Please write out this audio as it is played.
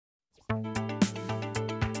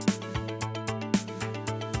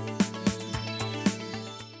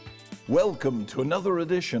Welcome to another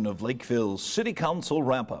edition of Lakeville City Council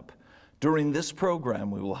Wrap-Up. During this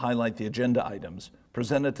program, we will highlight the agenda items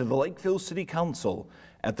presented to the Lakeville City Council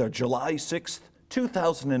at their July 6th,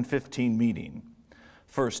 2015 meeting.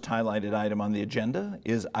 First highlighted item on the agenda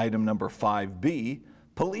is item number 5B,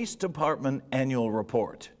 Police Department Annual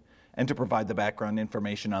Report. And to provide the background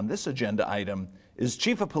information on this agenda item is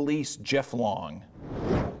Chief of Police Jeff Long.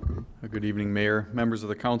 Good evening, Mayor, members of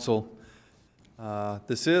the council.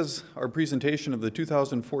 This is our presentation of the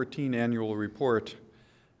 2014 annual report.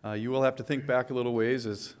 You will have to think back a little ways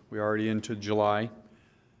as we're already into July,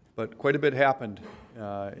 but quite a bit happened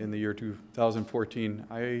in the year 2014.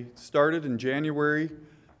 I started in January,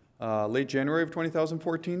 late January of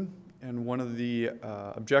 2014, and one of the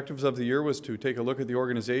objectives of the year was to take a look at the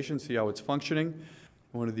organization, see how it's functioning.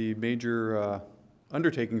 One of the major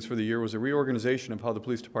undertakings for the year was a reorganization of how the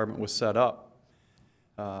police department was set up.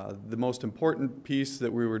 The most important piece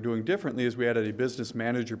that we were doing differently is we added a business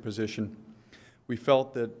manager position. We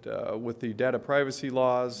felt that with the data privacy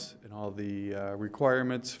laws and all the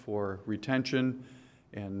requirements for retention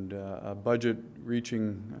and a budget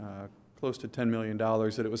reaching close to $10 million,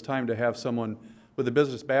 that it was time to have someone with a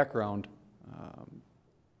business background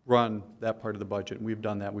run that part of the budget. And we've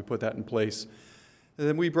done that. We put that in place. And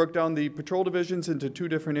then we broke down the patrol divisions into two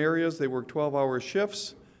different areas. They work 12-hour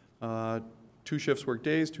shifts. 2 shifts work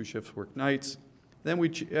days, 2 shifts work nights. Then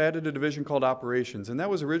we added a division called Operations, and that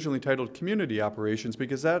was originally titled Community Operations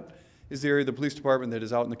because that is the area of the police department that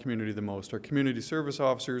is out in the community the most. Our community service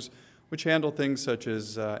officers, which handle things such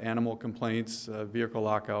as animal complaints, vehicle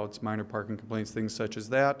lockouts, minor parking complaints, things such as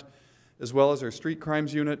that, as well as our street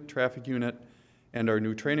crimes unit, traffic unit, and our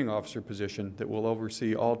new training officer position that will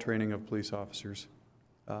oversee all training of police officers.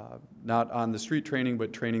 Not on the street training,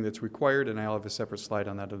 but training that's required, and I'll have a separate slide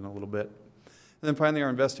on that in a little bit. And then finally, our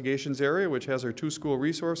investigations area, which has our 2 school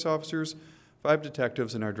resource officers, 5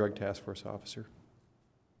 detectives, and our drug task force officer.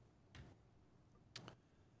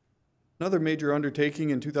 Another major undertaking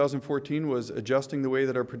in 2014 was adjusting the way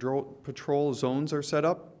that our patrol zones are set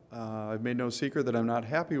up. I've made no secret that I'm not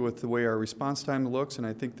happy with the way our response time looks, and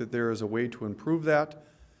I think that there is a way to improve that.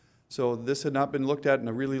 So this had not been looked at in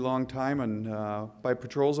a really long time, and by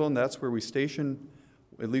patrol zone, that's where we station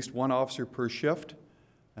at least 1 officer per shift.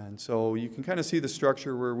 And so you can kind of see the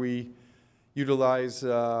structure where we utilize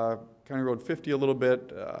County Road 50 a little bit,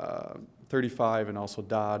 35, and also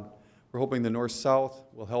Dodd. We're hoping the north-south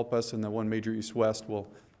will help us, and the one major east-west will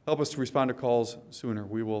help us to respond to calls sooner.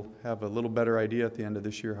 We will have a little better idea at the end of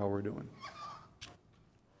this year how we're doing.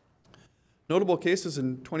 Notable cases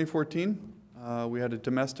in 2014, we had a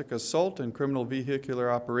domestic assault and criminal vehicular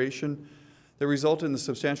operation that resulted in the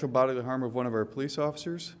substantial bodily harm of one of our police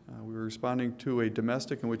officers. We were responding to a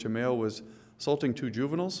domestic in which a male was assaulting 2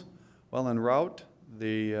 juveniles. While en route,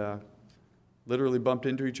 they literally bumped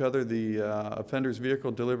into each other. The offender's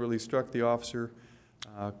vehicle deliberately struck the officer,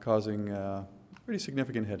 causing a pretty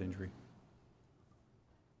significant head injury.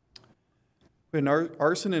 We had an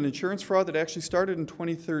arson and insurance fraud that actually started in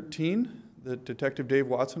 2013. That Detective Dave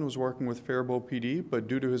Watson was working with Faribault PD, but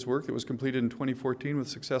due to his work that was completed in 2014 with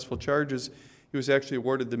successful charges, he was actually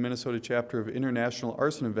awarded the Minnesota chapter of International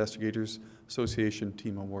Arson Investigators Association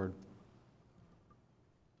Team Award.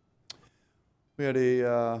 We had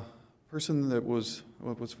a person that was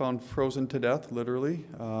found frozen to death, literally.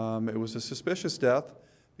 It was a suspicious death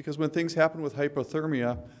because when things happen with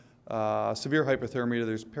hypothermia, severe hypothermia,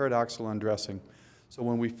 there's paradoxical undressing. So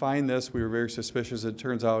when we find this, we were very suspicious. It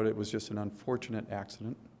turns out it was just an unfortunate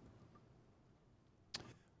accident.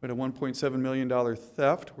 We had a $1.7 million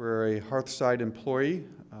theft where a Hearthside employee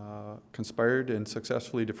conspired and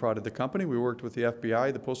successfully defrauded the company. We worked with the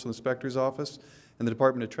FBI, the Postal Inspector's Office, and the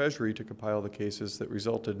Department of Treasury to compile the cases that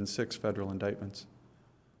resulted in 6 federal indictments.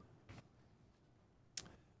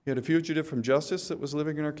 We had a fugitive from justice that was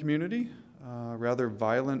living in our community. Rather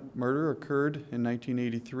violent murder occurred in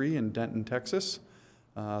 1983 in Denton, Texas.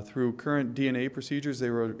 Through current DNA procedures, they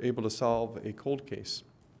were able to solve a cold case.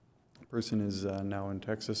 The person is now in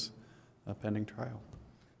Texas pending trial.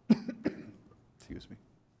 Excuse me.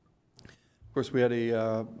 Of course, we had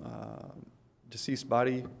a deceased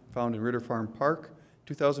body found in Ritter Farm Park,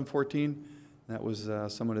 2014. That was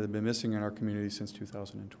someone that had been missing in our community since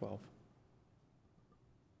 2012.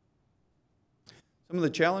 Some of the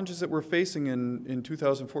challenges that we're facing in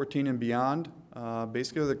 2014 and beyond,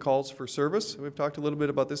 basically the calls for service. We've talked a little bit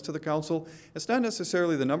about this to the council. It's not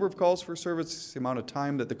necessarily the number of calls for service, it's the amount of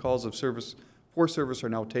time that the calls of service for service are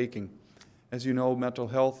now taking. As you know, mental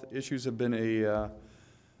health issues have been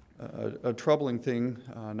a troubling thing,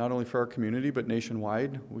 not only for our community, but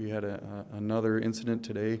nationwide. We had another incident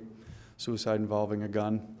today, suicide involving a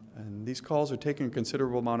gun, And these calls are taking a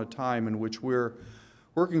considerable amount of time in which we're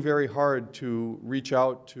working very hard to reach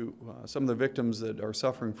out to some of the victims that are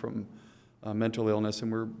suffering from mental illness,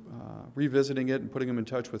 and we're revisiting it and putting them in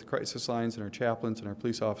touch with crisis lines and our chaplains and our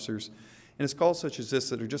police officers. And it's calls such as this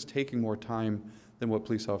that are just taking more time than what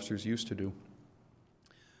police officers used to do.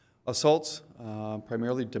 Assaults,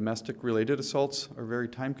 primarily domestic-related assaults, are very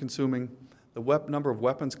time-consuming. The number of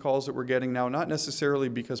weapons calls that we're getting now, not necessarily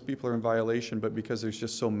because people are in violation, but because there's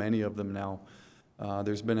just so many of them now.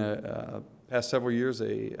 There's been past several years,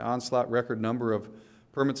 an onslaught record number of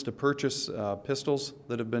permits to purchase pistols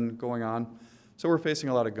that have been going on. So we're facing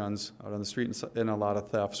a lot of guns out on the street and a lot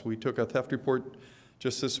of thefts. We took a theft report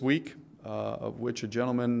just this week, of which a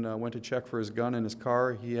gentleman went to check for his gun in his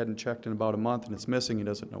car. He hadn't checked in about a month, and it's missing. He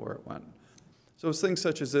doesn't know where it went. So it's things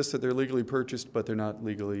such as this, that they're legally purchased, but they're not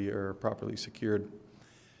legally or properly secured.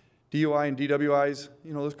 DUI and DWIs,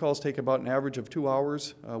 those calls take about an average of 2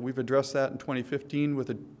 hours. We've addressed that in 2015 with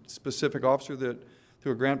a specific officer that,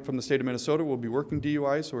 through a grant from the state of Minnesota, will be working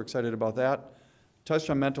DUI, so we're excited about that. Touched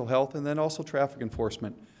on mental health, and then also traffic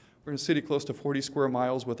enforcement. We're in a city close to 40 square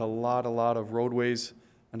miles with a lot of roadways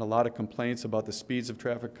and a lot of complaints about the speeds of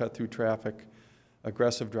traffic, cut through traffic,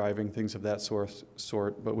 aggressive driving, things of that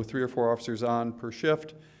sort. But with 3 or 4 officers on per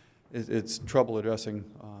shift, it's trouble addressing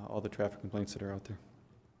all the traffic complaints that are out there.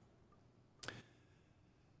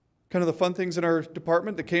 Kind of the fun things in our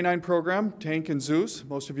department, the K-9 program, Tank and Zeus.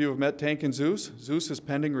 Most of you have met Tank and Zeus. Zeus is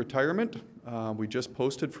pending retirement. We just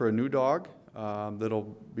posted for a new dog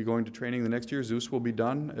that'll be going to training the next year. Zeus will be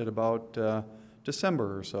done at about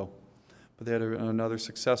December or so. But they had another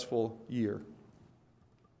successful year.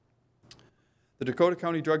 The Dakota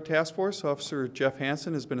County Drug Task Force, Officer Jeff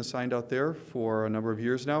Hansen has been assigned out there for a number of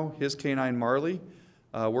years now. His K-9 Marley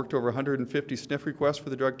worked over 150 sniff requests for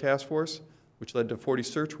the Drug Task Force, which led to 40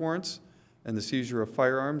 search warrants and the seizure of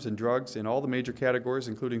firearms and drugs in all the major categories,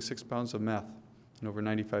 including 6 pounds of meth and over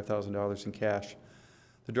 $95,000 in cash.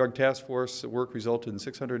 The Drug Task Force work resulted in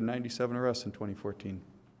 697 arrests in 2014.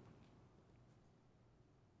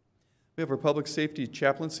 We have our public safety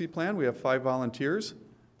chaplaincy plan. We have 5 volunteers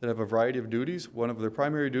that have a variety of duties. One of their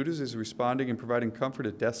primary duties is responding and providing comfort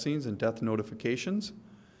at death scenes and death notifications.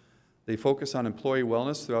 They focus on employee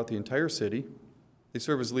wellness throughout the entire city. They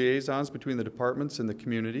serve as liaisons between the departments and the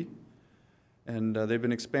community. And they've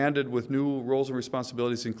been expanded with new roles and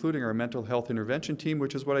responsibilities, including our mental health intervention team,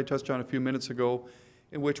 which is what I touched on a few minutes ago,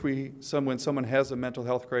 in which when someone has a mental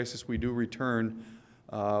health crisis, we do return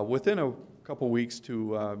within a couple weeks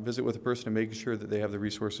to visit with a person and making sure that they have the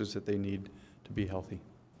resources that they need to be healthy.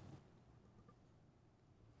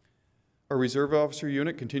 Our reserve officer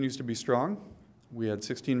unit continues to be strong. We had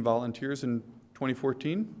 16 volunteers in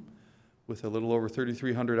 2014 with a little over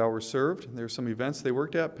 3,300 hours served. There's some events they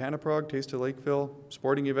worked at: Panaprog, Taste of Lakeville,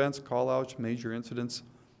 sporting events, call-outs, major incidents.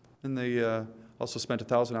 And they also spent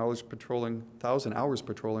 1,000 hours patrolling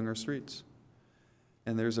our streets.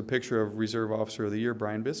 And there's a picture of Reserve Officer of the Year,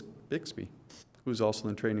 Brian Bixby, who's also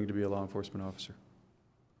in training to be a law enforcement officer.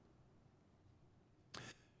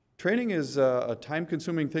 Training is a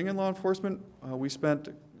time-consuming thing in law enforcement. We spent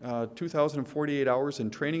 2,048 hours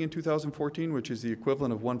in training in 2014, which is the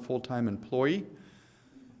equivalent of 1 full-time employee.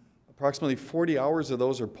 Approximately 40 hours of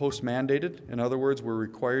those are post-mandated. In other words, we're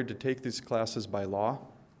required to take these classes by law.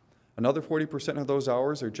 Another 40% of those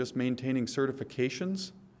hours are just maintaining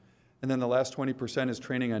certifications. And then the last 20% is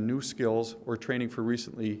training on new skills or training for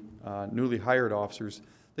recently newly hired officers.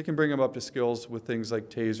 They can bring them up to skills with things like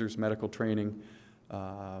tasers, medical training,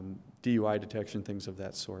 DUI detection, things of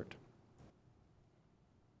that sort.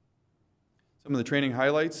 Some of the training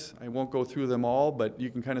highlights, I won't go through them all, but you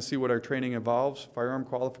can kind of see what our training involves: firearm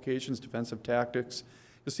qualifications, defensive tactics.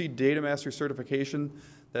 You'll see Data Master certification.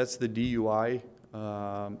 That's the DUI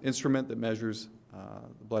instrument that measures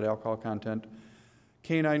the blood alcohol content.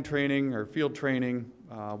 K-9 training or field training.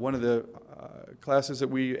 One of the classes that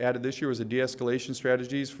we added this year was a de-escalation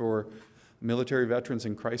strategies for military veterans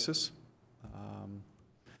in crisis.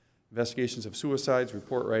 Investigations of suicides,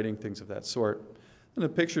 report writing, things of that sort. And the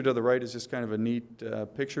picture to the right is just kind of a neat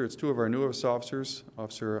picture. It's 2 of our newest officers,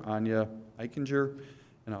 Officer Anya Eichinger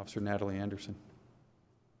and Officer Natalie Anderson.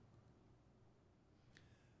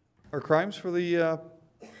 Our crimes for the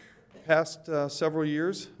past several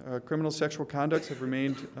years, criminal sexual conducts have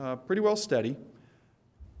remained pretty well steady.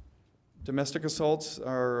 Domestic assaults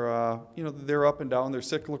are, they're up and down, they're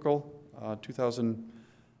cyclical.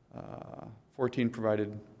 2014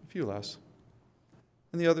 provided a few less.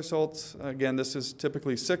 And the other assaults, again, this is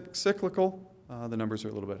typically cyclical. The numbers are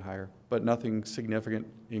a little bit higher, but nothing significant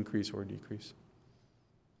increase or decrease.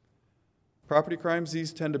 Property crimes,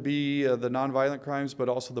 these tend to be the nonviolent crimes, but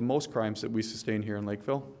also the most crimes that we sustain here in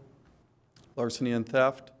Lakeville. Larceny and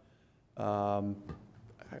theft. I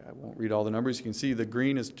won't read all the numbers. You can see the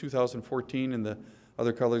green is 2014 and the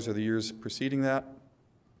other colors are the years preceding that.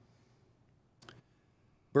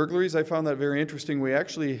 Burglaries, I found that very interesting. We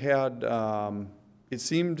actually had, it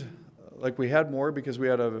seemed like we had more because we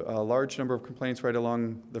had a large number of complaints right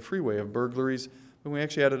along the freeway of burglaries, but we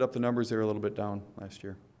actually added up the numbers, they were a little bit down last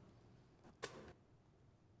year.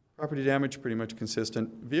 Property damage, pretty much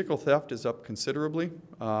consistent. Vehicle theft is up considerably.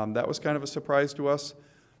 That was kind of a surprise to us,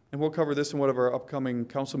 and we'll cover this in one of our upcoming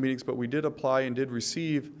council meetings, but we did apply and did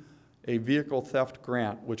receive a vehicle theft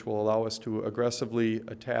grant, which will allow us to aggressively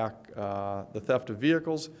attack the theft of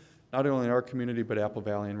vehicles, not only in our community, but Apple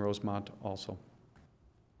Valley and Rosemont also.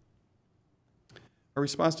 Our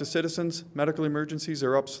response to citizens, medical emergencies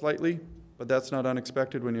are up slightly, but that's not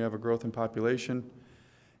unexpected when you have a growth in population.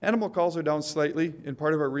 Animal calls are down slightly. In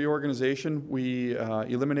part of our reorganization, we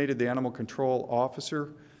eliminated the animal control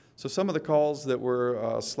officer. So some of the calls that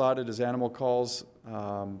were slotted as animal calls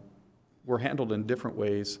were handled in different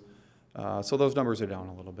ways. So those numbers are down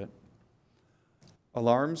a little bit.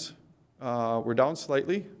 Alarms were down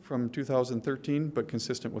slightly from 2013, but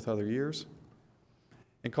consistent with other years.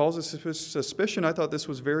 And calls of suspicion, I thought this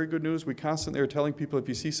was very good news. We constantly are telling people, if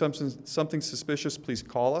you see something suspicious, please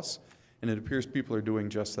call us. And it appears people are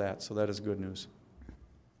doing just that, so that is good news.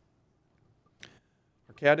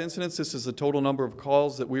 Our CAT incidents, this is the total number of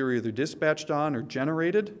calls that we were either dispatched on or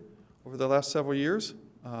generated over the last several years.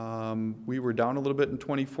 We were down a little bit in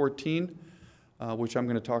 2014, which I'm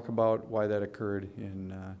going to talk about why that occurred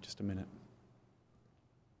in just a minute.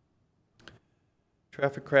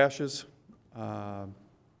 Traffic crashes,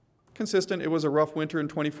 consistent. It was a rough winter in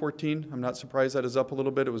 2014. I'm not surprised that is up a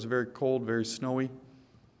little bit. It was very cold, very snowy.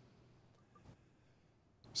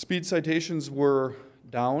 Speed citations were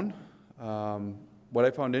down. What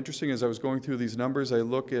I found interesting as I was going through these numbers, I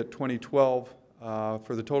look at 2012.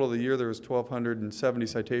 For the total of the year, there was 1,270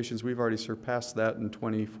 citations. We've already surpassed that in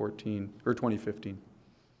 2014 or 2015.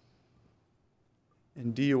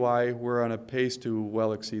 In DUI, we're on a pace to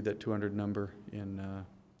well exceed that 200 number in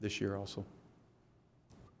this year also.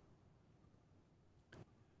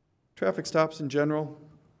 Traffic stops in general.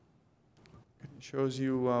 It shows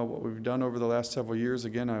you what we've done over the last several years.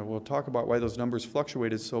 Again, I will talk about why those numbers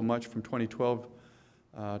fluctuated so much from 2012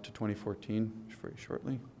 to 2014 very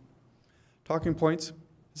shortly. Talking points.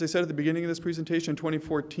 As I said at the beginning of this presentation, in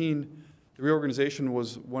 2014, the reorganization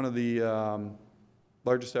was one of the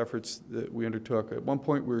largest efforts that we undertook. At one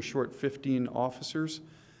point, we were short 15 officers.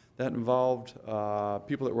 That involved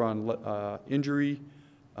people that were on injury,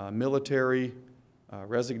 military,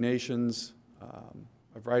 resignations,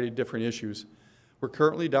 a variety of different issues. We're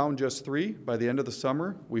currently down just 3. By the end of the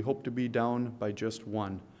summer, we hope to be down by just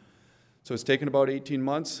 1. So it's taken about 18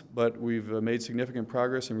 months, but we've made significant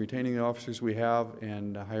progress in retaining the officers we have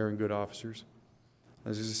and hiring good officers.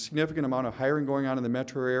 There's a significant amount of hiring going on in the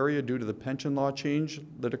metro area due to the pension law change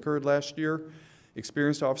that occurred last year.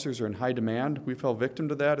 Experienced officers are in high demand. We fell victim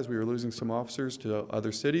to that as we were losing some officers to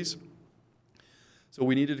other cities. So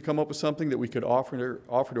we needed to come up with something that we could offer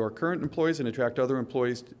to our current employees and attract other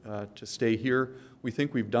employees to stay here. We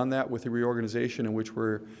think we've done that with the reorganization, in which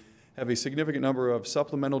we have a significant number of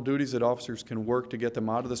supplemental duties that officers can work to get them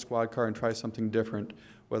out of the squad car and try something different,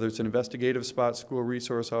 whether it's an investigative spot, school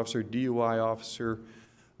resource officer, DUI officer,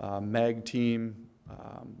 MAG team.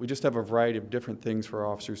 We just have a variety of different things for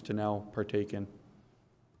officers to now partake in.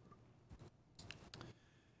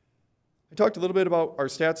 I talked a little bit about our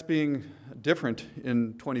stats being different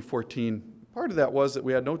in 2014. Part of that was that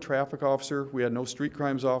we had no traffic officer, we had no street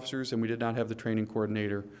crimes officers, and we did not have the training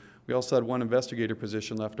coordinator. We also had 1 investigator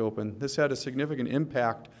position left open. This had a significant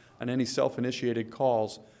impact on any self-initiated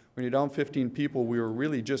calls. When you're down 15 people, we were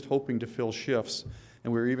really just hoping to fill shifts,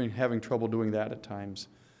 and we were even having trouble doing that at times.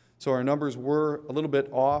 So our numbers were a little bit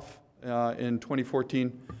off in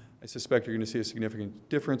 2014. I suspect you're going to see a significant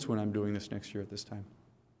difference when I'm doing this next year at this time.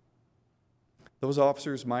 Those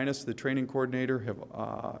officers minus the training coordinator have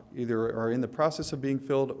either are in the process of being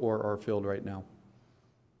filled or are filled right now.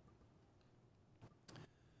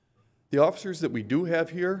 The officers that we do have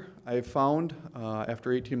here, I have found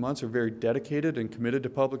after 18 months, are very dedicated and committed to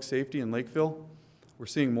public safety in Lakeville. We're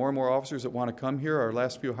seeing more and more officers that want to come here. Our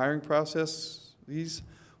last few hiring processes,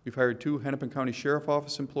 we've hired 2 Hennepin County Sheriff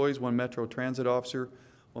Office employees, 1 Metro Transit officer,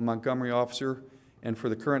 1 Montgomery officer. And for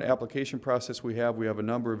the current application process we have a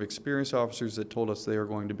number of experienced officers that told us they are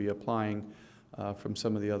going to be applying from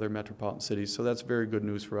some of the other metropolitan cities. So that's very good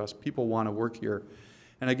news for us. People want to work here.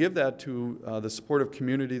 And I give that to the supportive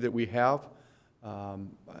community that we have.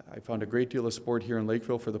 I found a great deal of support here in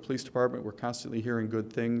Lakeville for the police department. We're constantly hearing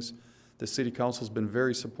good things. The city council's been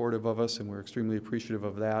very supportive of us, and we're extremely appreciative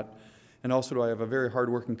of that. And also, I have a very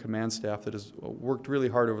hardworking command staff that has worked really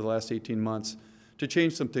hard over the last 18 months to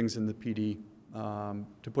change some things in the PD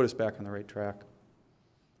to put us back on the right track.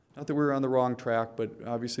 Not that we were on the wrong track, but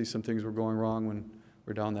obviously some things were going wrong when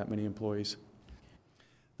we're down that many employees.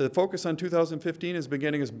 The focus on 2015 is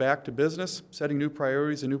getting us back to business, setting new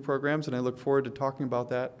priorities and new programs, and I look forward to talking about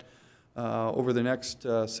that over the next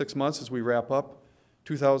 6 months as we wrap up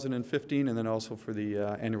 2015 and then also for the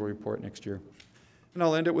annual report next year. And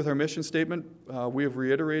I'll end it with our mission statement. We have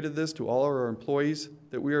reiterated this to all of our employees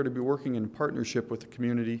that we are to be working in partnership with the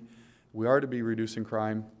community. We are to be reducing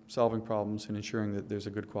crime, solving problems, and ensuring that there's a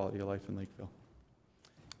good quality of life in Lakeville.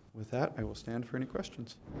 With that, I will stand for any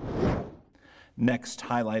questions. Next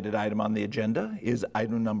highlighted item on the agenda is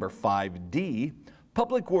item number 5D,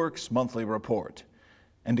 Public Works Monthly Report.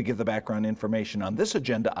 And to give the background information on this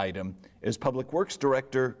agenda item is Public Works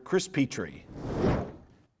Director Chris Petrie.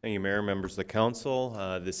 Thank you, Mayor, members of the council.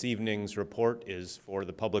 This evening's report is for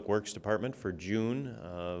the Public Works Department for June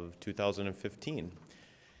of 2015.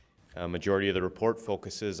 A majority of the report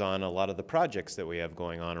focuses on a lot of the projects that we have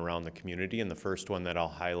going on around the community, and the first one that I'll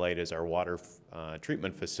highlight is our water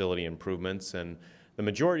treatment facility improvements. And the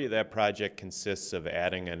majority of that project consists of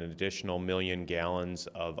adding an additional 1 million gallons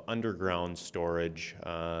of underground storage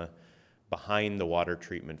behind the water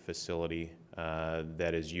treatment facility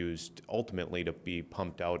that is used ultimately to be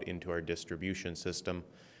pumped out into our distribution system.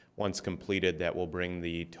 Once completed, that will bring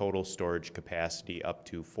the total storage capacity up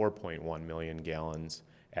to 4.1 million gallons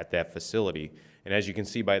at that facility. And as you can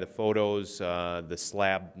see by the photos, the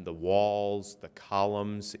slab, the walls, the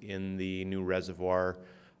columns in the new reservoir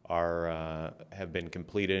have been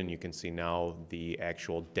completed, and you can see now the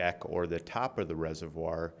actual deck or the top of the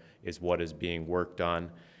reservoir is what is being worked on.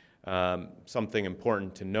 Something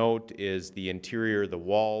important to note is the interior, the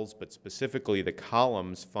walls, but specifically the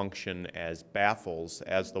columns function as baffles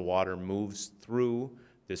as the water moves through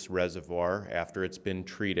this reservoir after it's been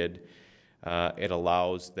treated. It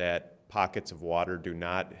allows that pockets of water do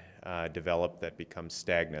not develop that become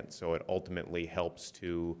stagnant. So it ultimately helps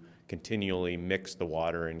to continually mix the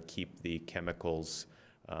water and keep the chemicals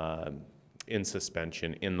in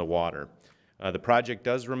suspension in the water. The project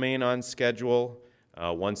does remain on schedule.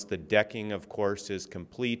 Once the decking, of course, is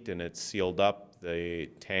complete and it's sealed up, the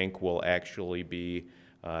tank will actually be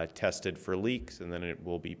tested for leaks, and then it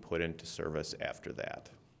will be put into service after that.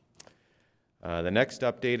 The next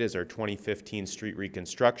update is our 2015 street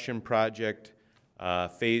reconstruction project.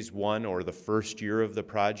 Phase 1, or the first year of the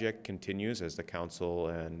project, continues, as the council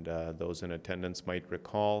and those in attendance might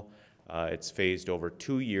recall. It's phased over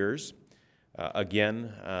 2 years.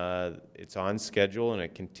 Again, it's on schedule, and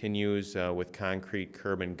it continues with concrete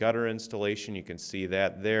curb and gutter installation. You can see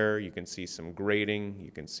that there. You can see some grading.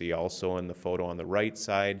 You can see also in the photo on the right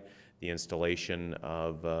side the installation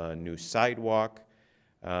of a new sidewalk.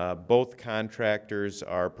 Both contractors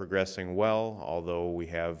are progressing well, although we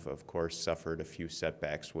have, of course, suffered a few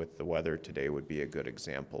setbacks with the weather. Today would be a good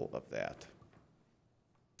example of that.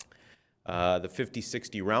 The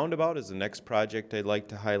 5060 roundabout is the next project I'd like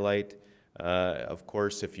to highlight. Of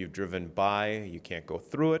course, if you've driven by, you can't go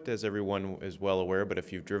through it, as everyone is well aware, but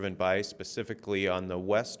if you've driven by specifically on the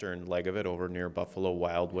western leg of it, over near Buffalo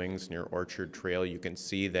Wild Wings, near Orchard Trail, you can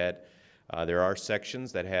see that there are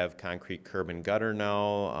sections that have concrete curb and gutter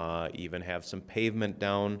now, even have some pavement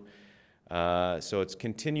down. So it's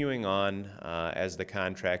continuing on as the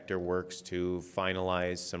contractor works to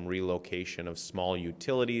finalize some relocation of small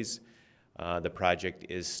utilities. The project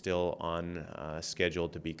is still on schedule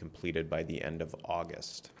to be completed by the end of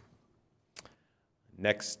August.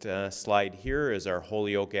 Next slide here is our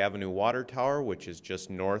Holyoke Avenue Water Tower, which is just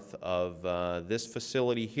north of this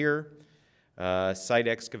facility here. Site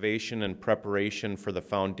excavation and preparation for the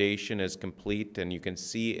foundation is complete, and you can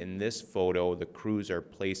see in this photo the crews are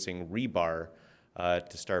placing rebar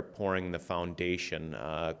to start pouring the foundation.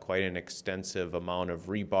 Quite an extensive amount of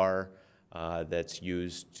rebar that's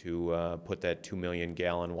used to put that 2 million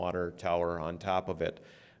gallon water tower on top of it.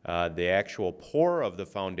 The actual pour of the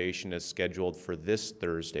foundation is scheduled for this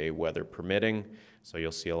Thursday, weather permitting, so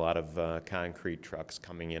you'll see a lot of concrete trucks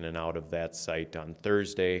coming in and out of that site on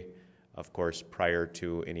Thursday, of course, prior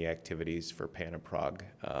to any activities for Panaprog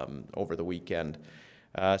over the weekend.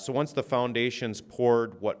 So once the foundation's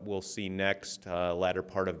poured, what we'll see next, latter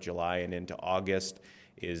part of July and into August,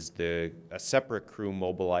 is a separate crew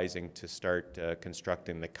mobilizing to start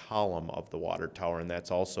constructing the column of the water tower, and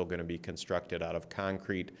that's also going to be constructed out of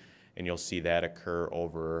concrete, and you'll see that occur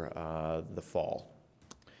over the fall.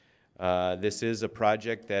 This is a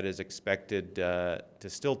project that is expected to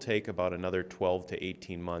still take about another 12 to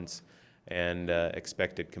 18 months, and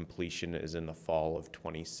expected completion is in the fall of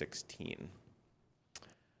 2016.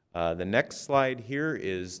 The next slide here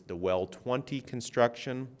is the Well 20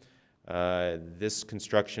 construction. This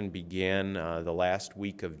construction began the last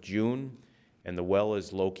week of June, and the well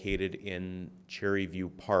is located in Cherry View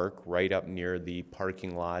Park, right up near the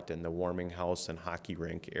parking lot and the warming house and hockey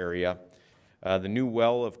rink area. The new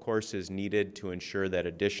well, of course, is needed to ensure that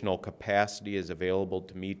additional capacity is available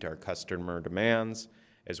to meet our customer demands,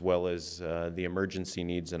 as well as the emergency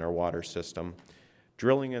needs in our water system.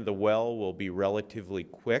 Drilling of the well will be relatively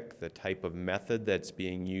quick. The type of method that's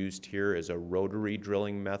being used here is a rotary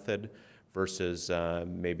drilling method versus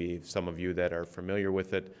maybe some of you that are familiar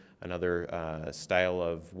with it. Another style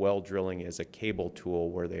of well drilling is a cable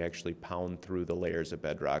tool where they actually pound through the layers of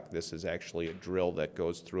bedrock. This is actually a drill that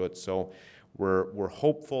goes through it. So we're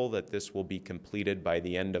hopeful that this will be completed by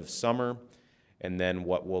the end of summer, and then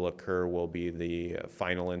what will occur will be the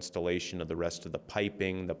final installation of the rest of the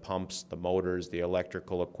piping, the pumps, the motors, the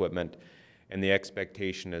electrical equipment, and the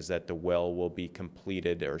expectation is that the well will be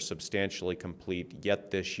completed or substantially complete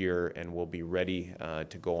yet this year and will be ready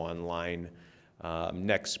to go online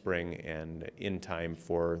next spring and in time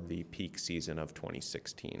for the peak season of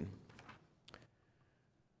 2016.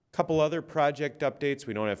 Couple other project updates.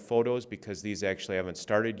 We don't have photos because these actually haven't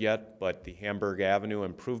started yet, but the Hamburg Avenue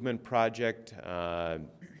Improvement Project,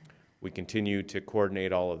 we continue to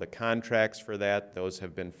coordinate all of the contracts for that. Those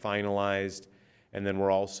have been finalized. And then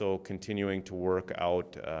we're also continuing to work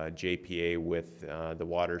out JPA with the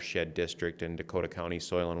Watershed District and Dakota County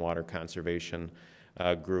Soil and Water Conservation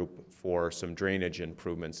Group for some drainage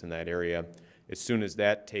improvements in that area. As soon as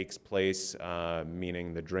that takes place,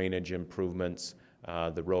 meaning the drainage improvements,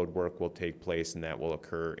 the road work will take place, and that will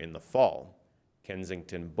occur in the fall.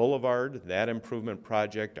 Kensington Boulevard, that improvement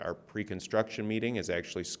project, our pre-construction meeting is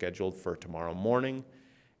actually scheduled for tomorrow morning,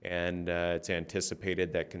 and it's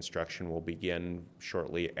anticipated that construction will begin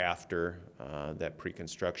shortly after that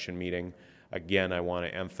pre-construction meeting. Again, I want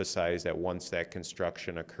to emphasize that once that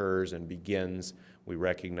construction occurs and begins, we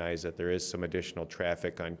recognize that there is some additional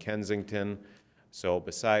traffic on Kensington. So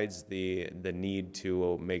besides the need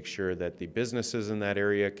to make sure that the businesses in that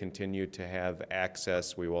area continue to have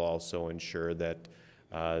access, we will also ensure that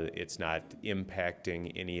it's not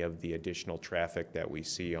impacting any of the additional traffic that we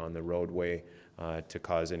see on the roadway to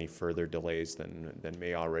cause any further delays than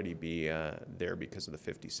may already be there because of the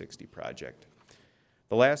 5060 project.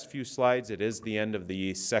 The last few slides, it is the end of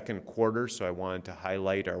the second quarter, so I wanted to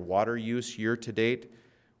highlight our water use year to date.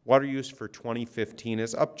 Water use for 2015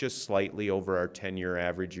 is up just slightly over our 10-year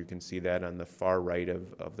average. You can see that on the far right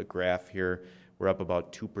of the graph here. We're up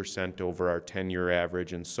about 2% over our 10-year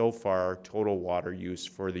average, and so far our total water use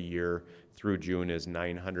for the year through June is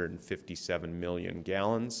 957 million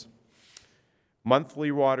gallons.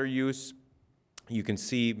 Monthly water use, you can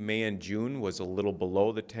see May and June was a little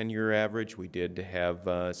below the 10-year average. We did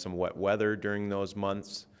have some wet weather during those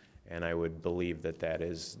months, and I would believe that that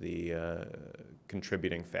is the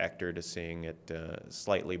contributing factor to seeing it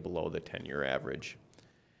slightly below the 10-year average.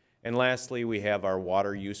 And lastly, we have our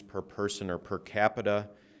water use per person or per capita.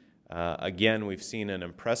 Again, we've seen an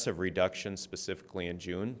impressive reduction specifically in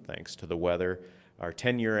June, thanks to the weather. Our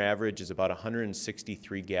 10-year average is about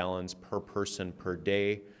 163 gallons per person per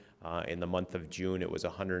day. In the month of June, it was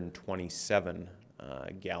 127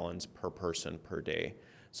 gallons per person per day.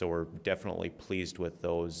 So we're definitely pleased with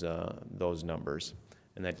those numbers.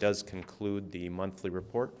 And that does conclude the monthly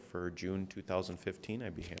report for June 2015.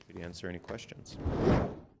 I'd be happy to answer any questions.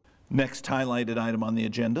 Next highlighted item on the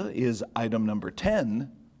agenda is item number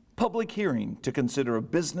 10, public hearing to consider a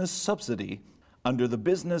business subsidy under the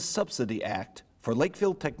Business Subsidy Act for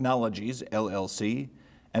Lakeville Technologies, LLC,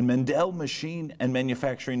 and Mendel Machine and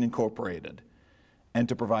Manufacturing Incorporated. And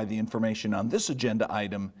to provide the information on this agenda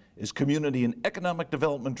item is Community and Economic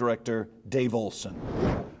Development Director Dave Olson.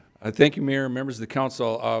 Thank you, Mayor and members of the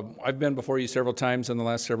council. I've been before you several times in the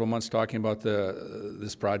last several months talking about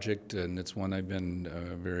this project, and it's one I've been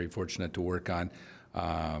very fortunate to work on.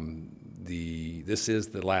 This is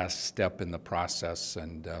the last step in the process,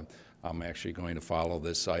 and I'm actually going to follow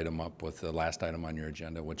this item up with the last item on your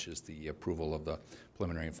agenda, which is the approval of the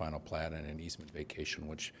preliminary and final plat and an easement vacation,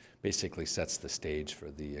 which basically sets the stage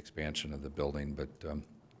for the expansion of the building. But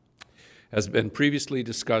as been previously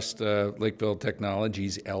discussed, Lakeville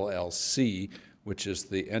Technologies, LLC, which is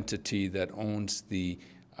the entity that owns the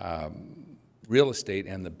real estate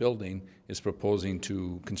and the building, is proposing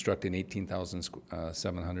to construct an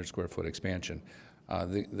 18,700 square foot expansion.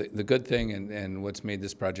 The good thing and what's made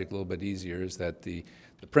this project a little bit easier is that the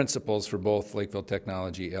principals for both Lakeville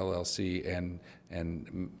Technology LLC and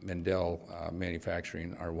Mendel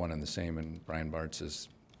Manufacturing are one and the same, and Brian Bartz is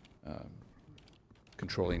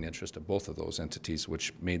controlling interest of both of those entities,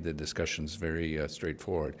 which made the discussions very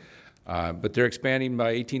straightforward. But they're expanding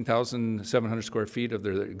by 18,700 square feet of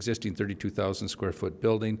their existing 32,000 square foot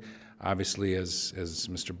building. Obviously, as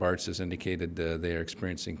Mr. Bartz has indicated, they are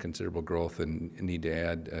experiencing considerable growth and need to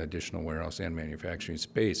add additional warehouse and manufacturing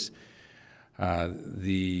space.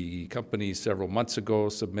 The company several months ago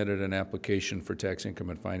submitted an application for tax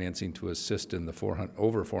increment financing to assist in the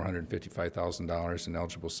over $455,000 in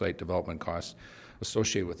eligible site development costs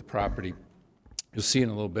associated with the property. You'll see in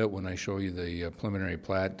a little bit when I show you the preliminary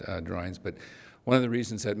plat drawings, but one of the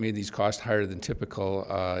reasons that made these costs higher than typical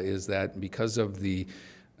is that because of the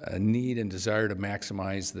need and desire to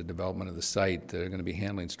maximize the development of the site, they're going to be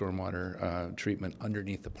handling stormwater treatment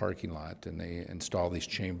underneath the parking lot, and they install these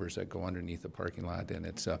chambers that go underneath the parking lot, and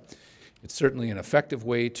it's certainly an effective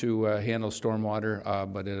way to handle stormwater,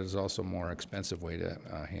 but it is also a more expensive way to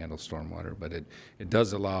handle stormwater. But it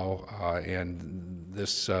does allow, and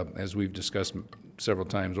this, as we've discussed several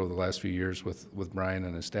times over the last few years with Brian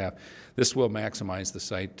and his staff, this will maximize the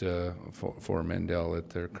site for Mendel at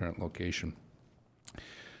their current location.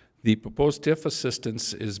 The proposed TIF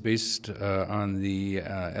assistance is based on the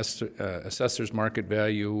assessor's market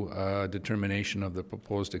value determination of the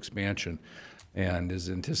proposed expansion, and is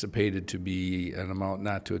anticipated to be an amount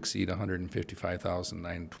not to exceed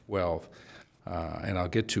 $155,912. And I'll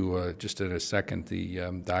get to just in a second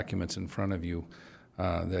the documents in front of you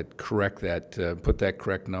that correct that, put that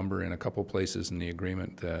correct number in a couple places in the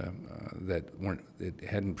agreement that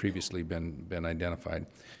hadn't previously been identified.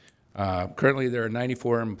 Currently, there are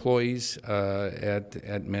 94 employees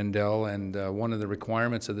at Mendel, and one of the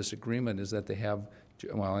requirements of this agreement is that they have,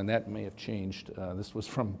 well, and that may have changed. This was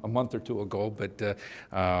from a month or two ago, but the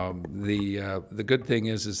good thing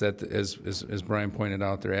is that as Brian pointed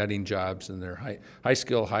out, they're adding jobs, and they're high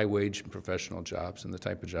skill, high wage, professional jobs, and the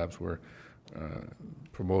type of jobs we're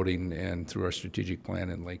promoting and through our strategic plan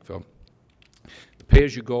in Lakeville. The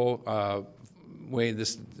pay-as-you-go way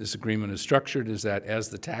this agreement is structured is that as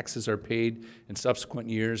the taxes are paid in subsequent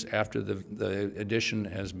years after the addition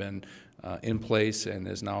has been in place and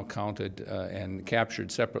is now counted and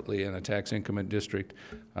captured separately in a tax increment district,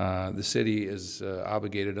 the city is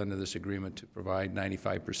obligated under this agreement to provide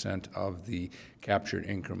 95% of the captured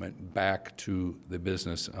increment back to the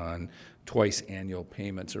business on twice annual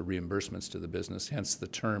payments or reimbursements to the business, hence the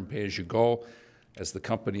term pay-as-you-go. As the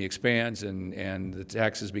company expands and the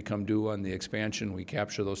taxes become due on the expansion, we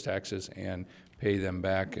capture those taxes and pay them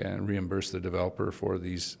back and reimburse the developer for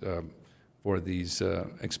these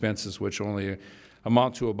expenses, which only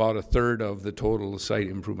amount to about a third of the total site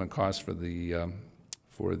improvement cost for the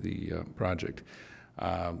project.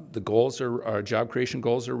 The goals our job creation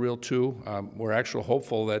goals are real too. We're actually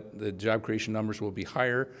hopeful that the job creation numbers will be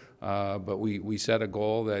higher, but we set a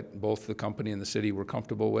goal that both the company and the city were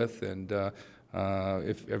comfortable with, and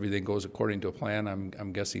if everything goes according to a plan,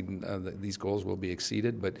 I'm guessing that these goals will be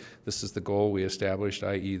exceeded, but this is the goal we established,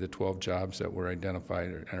 i.e. the 12 jobs that were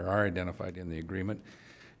identified or are identified in the agreement.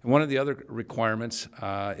 And one of the other requirements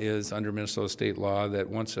is under Minnesota state law that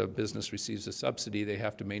once a business receives a subsidy, they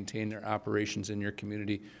have to maintain their operations in your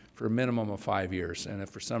community for a minimum of 5 years. And if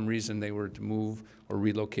for some reason they were to move or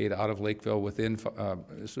relocate out of Lakeville within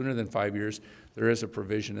sooner than 5 years, there is a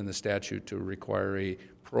provision in the statute to require a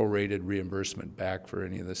prorated reimbursement back for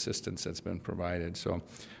any of the assistance that's been provided. So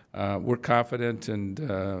we're confident and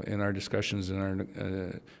in our discussions and our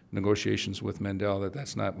negotiations with Mendel that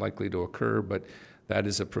that's not likely to occur, but that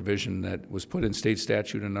is a provision that was put in state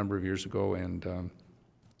statute a number of years ago, and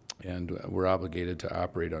we're obligated to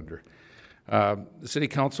operate under. The City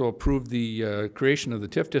Council approved the creation of the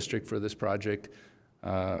TIF district for this project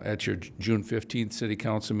at your June 15th City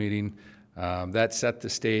Council meeting. That set the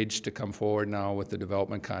stage to come forward now with the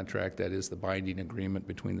development contract that is the binding agreement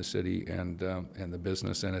between the city and the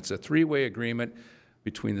business. And it's a three-way agreement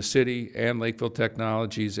between the city and Lakeville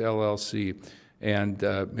Technologies, LLC, and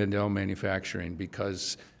Mendel Manufacturing,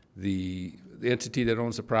 because the entity that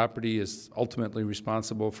owns the property is ultimately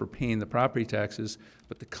responsible for paying the property taxes,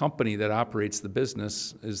 but the company that operates the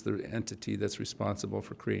business is the entity that's responsible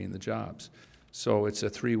for creating the jobs. So it's a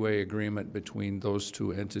three-way agreement between those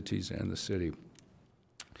two entities and the city.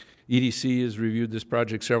 EDC has reviewed this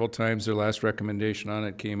project several times. Their last recommendation on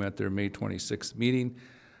it came at their May 26th meeting.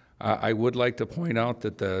 I would like to point out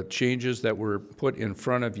that the changes that were put in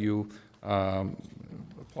front of you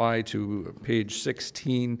apply to page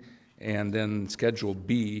 16 and then Schedule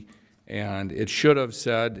B, And it should have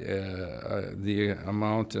said the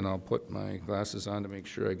amount, and I'll put my glasses on to make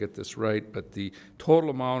sure I get this right, but the total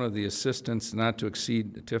amount of the assistance not to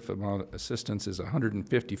exceed the TIF amount of assistance is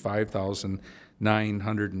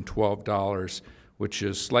 $155,912, which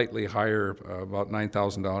is slightly higher, about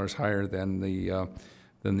 $9,000 higher than the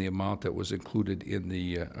amount that was included in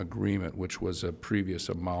the agreement, which was a previous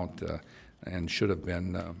amount and should have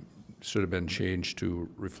been changed to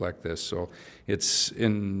reflect this. So it's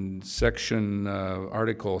in section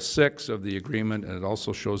Article 6 of the agreement, and it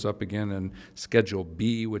also shows up again in Schedule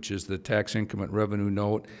B, which is the tax increment revenue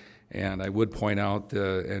note. And I would point out,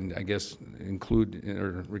 and I guess include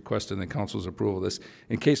or request in the council's approval of this,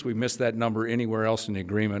 in case we missed that number anywhere else in the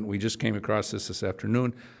agreement, we just came across this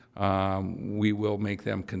afternoon, we will make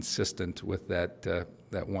them consistent with that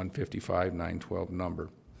 155,912 number.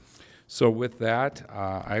 So with that,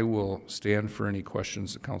 I will stand for any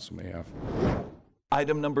questions the council may have.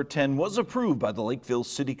 Item number 10 was approved by the Lakeville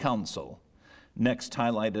City Council. Next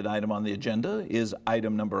highlighted item on the agenda is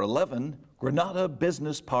item number 11, Granada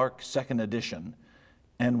Business Park, Second Edition.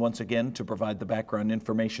 And once again, to provide the background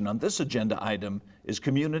information on this agenda item is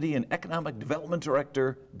Community and Economic Development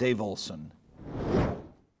Director Dave Olson.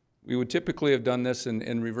 We would typically have done this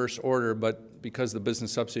in reverse order, but because the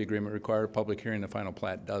business subsidy agreement required a public hearing, the final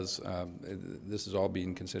plat does. This is all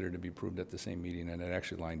being considered to be approved at the same meeting, and it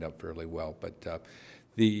actually lined up fairly well. But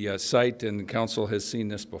the site, and the council has seen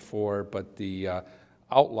this before, but the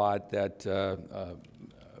outlot that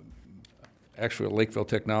actually Lakeville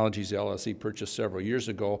Technologies LLC purchased several years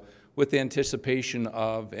ago with the anticipation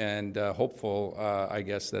of and hopeful, I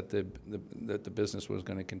guess, that the business was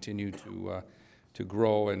going to continue to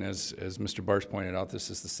grow. And as Mr. Barsh pointed out,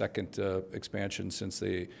 this is the second expansion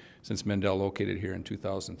since Mendel located here in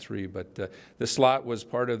 2003. But this lot was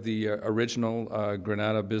part of the original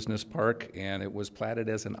Granada Business Park, and it was platted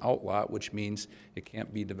as an outlot, which means it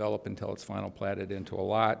can't be developed until it's final platted into a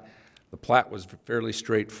lot. The plat was fairly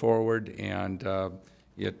straightforward, and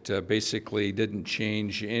it basically didn't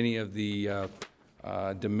change any of the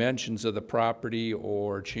dimensions of the property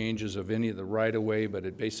or changes of any of the right-of-way, but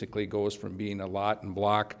it basically goes from being a lot and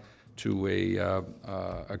block to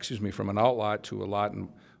from an outlot to a lot and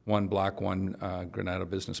one block one Granada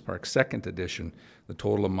Business Park Second Edition. The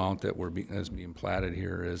total amount that is being platted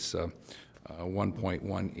here is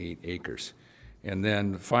 1.18 acres. And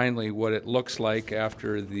then finally, what it looks like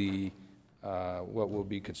after the what will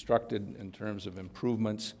be constructed in terms of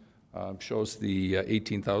improvements shows the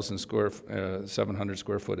 18,700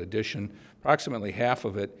 square foot addition. Approximately half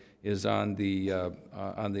of it is on the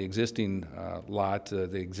existing lot,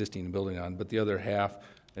 the existing building on, but the other half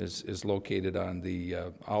is located on the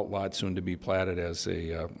outlot, soon to be platted as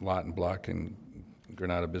a lot and block in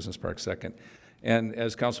Granada Business Park Second. And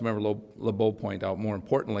as Councilmember LeBeau pointed out, more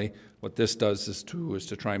importantly, what this does is to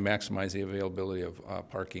try and maximize the availability of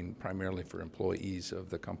parking, primarily for employees of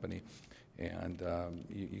the company. And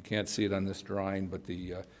you can't see it on this drawing, but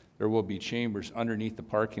there will be chambers underneath the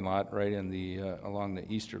parking lot, right in the along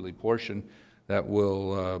the easterly portion, that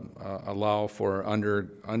will allow for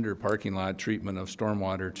under parking lot treatment of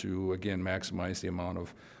stormwater to again maximize the amount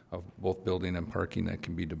of both building and parking that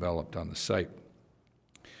can be developed on the site.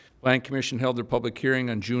 Planning Commission held their public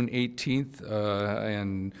hearing on June 18th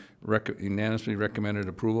and unanimously recommended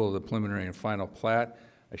approval of the preliminary and final plat.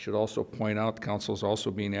 I should also point out the council is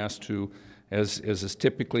also being asked to, as is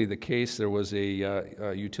typically the case, there was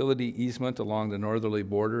a utility easement along the northerly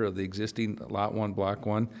border of the existing Lot 1, Block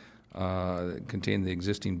 1, contained the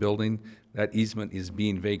existing building. That easement is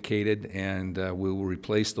being vacated, and we will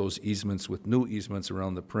replace those easements with new easements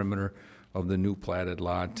around the perimeter of the new platted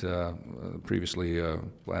lot, previously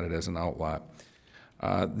platted as an outlot.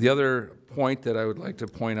 The other point that I would like to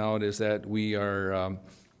point out is that we are,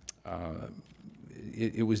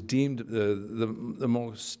 it was deemed the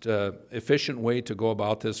most efficient way to go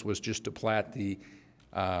about this was just to plat the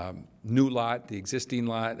new lot, the existing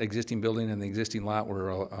building and the existing lot were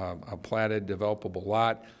a platted developable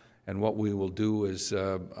lot. And what we will do is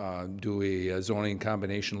do a zoning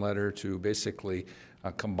combination letter to basically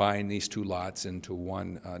combine these two lots into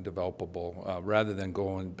one developable, rather than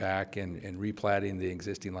going back and replatting the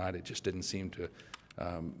existing lot. It just didn't seem to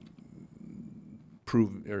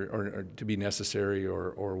prove or to be necessary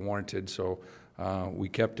or warranted. So we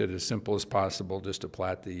kept it as simple as possible, just to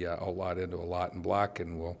plat the outlot into a lot and block,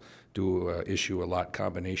 and we'll issue a lot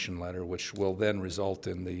combination letter, which will then result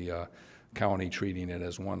in the county treating it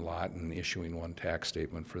as one lot and issuing one tax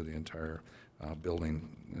statement for the entire building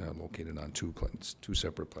located on two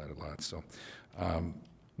separate platted lots. So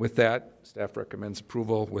With that, staff recommends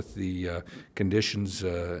approval with the conditions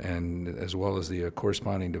and as well as the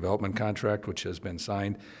corresponding development contract, which has been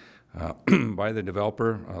signed by the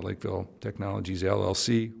developer, Lakeville Technologies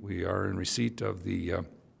LLC. We are in receipt of the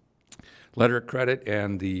letter of credit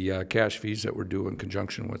and the cash fees that were due in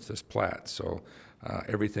conjunction with this plat. So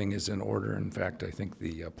everything is in order. In fact, I think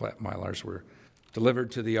the plat mylars were delivered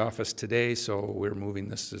to the office today, so we're moving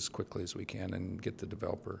this as quickly as we can and get the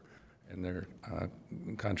developer and their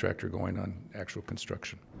contractor going on actual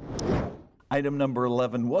construction. Item number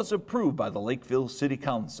 11 was approved by the Lakeville City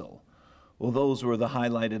Council. Well, those were the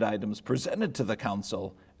highlighted items presented to the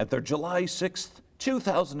council at their July 6th,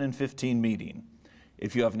 2015 meeting.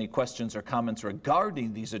 If you have any questions or comments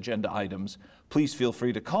regarding these agenda items, please feel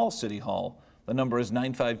free to call City Hall. The number is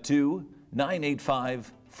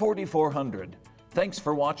 952-985-4400. Thanks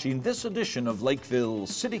for watching this edition of Lakeville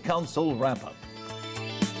City Council Wrap-Up.